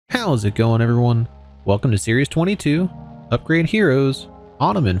How's it going, everyone? Welcome to Series 22, Upgrade Heroes,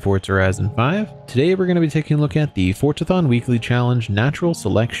 Autumn in Forza Horizon 5. Today we're going to be taking a look at the Forzathon Weekly Challenge Natural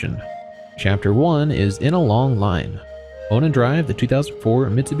Selection. Chapter 1 is In a Long Line. Own and drive the 2004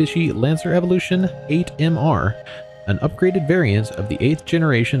 Mitsubishi Lancer Evolution 8MR, an upgraded variant of the 8th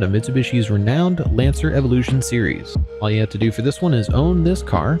generation of Mitsubishi's renowned Lancer Evolution series. All you have to do for this one is own this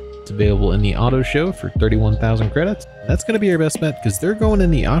car. It's available in the auto show for 31,000 credits. That's going to be your best bet because they're going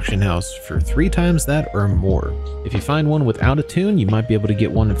in the auction house for 3 times that or more. If you find one without a tune, you might be able to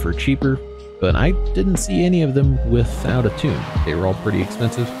get one for cheaper, but I didn't see any of them without a tune. They were all pretty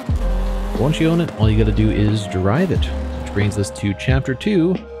expensive. Once you own it, all you got to do is drive it, which brings us to Chapter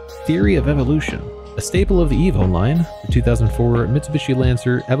 2, Theory of Evolution. A staple of the Evo line, the 2004 Mitsubishi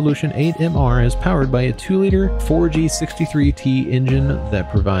Lancer Evolution 8MR is powered by a 2-liter 4G63T engine that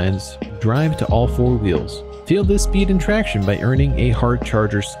provides drive to all 4 wheels. Feel this speed and traction by earning a hard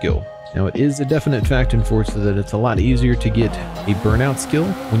charger skill. Now, it is a definite fact in Forza that it's a lot easier to get a burnout skill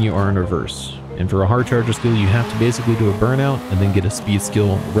when you are in reverse. And for a hard charger skill, you have to basically do a burnout and then get a speed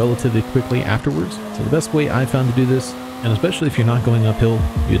skill relatively quickly afterwards. So the best way I found to do this, and especially if you're not going uphill,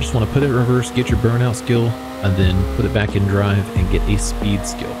 you just want to put it in reverse, get your burnout skill, and then put it back in drive and get a speed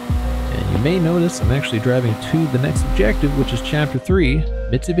skill. And you may notice I'm actually driving to the next objective, which is Chapter 3,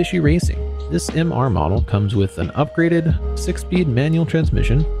 Mitsubishi Racing. This MR model comes with an upgraded 6-speed manual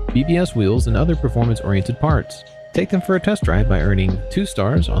transmission, BBS wheels, and other performance-oriented parts. Take them for a test drive by earning 2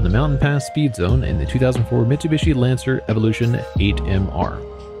 stars on the Mountain Pass Speed Zone in the 2004 Mitsubishi Lancer Evolution 8MR.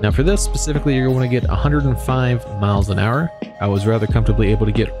 Now for this specifically, you're going to get 105 miles an hour. I was rather comfortably able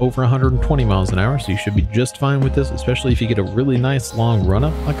to get over 120 miles an hour, so you should be just fine with this, especially if you get a really nice long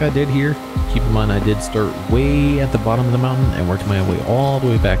run-up like I did here. Keep in mind I did start way at the bottom of the mountain and worked my way all the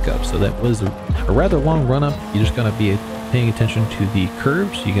way back up, so that was a rather long run-up. You just gotta be paying attention to the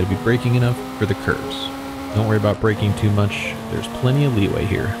curves. You gotta be braking enough for the curves. Don't worry about braking too much. There's plenty of leeway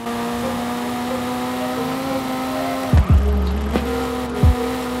here.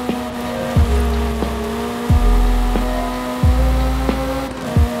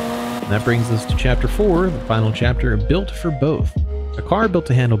 That brings us to Chapter 4, the final chapter, Built for Both. A car built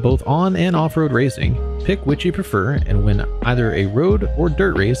to handle both on- and off-road racing. Pick which you prefer and win either a road or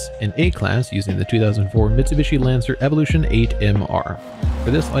dirt race in A-Class using the 2004 Mitsubishi Lancer Evolution 8MR.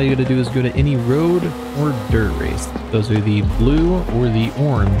 For this, all you gotta do is go to any road or dirt race. Those are the blue or the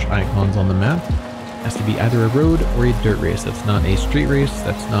orange icons on the map. It has to be either a road or a dirt race. That's not a street race,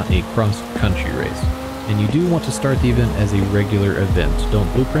 that's not a cross-country race. And you do want to start the event as a regular event.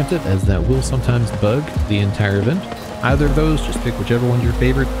 Don't blueprint it, as that will sometimes bug the entire event. Either of those, just pick whichever one's your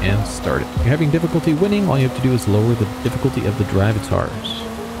favorite and start it. If you're having difficulty winning, all you have to do is lower the difficulty of the drive guitars.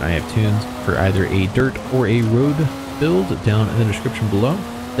 I have tunes for either a dirt or a road build down in the description below.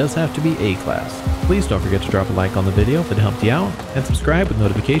 It does have to be A-Class. Please don't forget to drop a like on the video if it helped you out, and subscribe with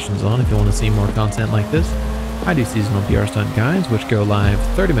notifications on if you want to see more content like this. I do seasonal PR stunt guides, which go live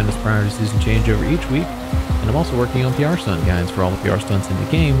 30 minutes prior to season changeover each week, and I'm also working on PR stunt guides for all the PR stunts in the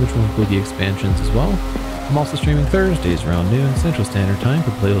game, which will include the expansions as well. I'm also streaming Thursdays around noon Central Standard Time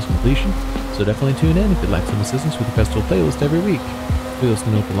for playlist completion, so definitely tune in if you'd like some assistance with the festival playlist every week. We host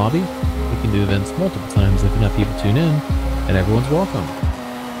an open lobby. We can do events multiple times if enough people tune in, and everyone's welcome.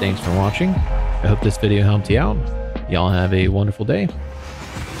 Thanks for watching. I hope this video helped you out. Y'all have a wonderful day.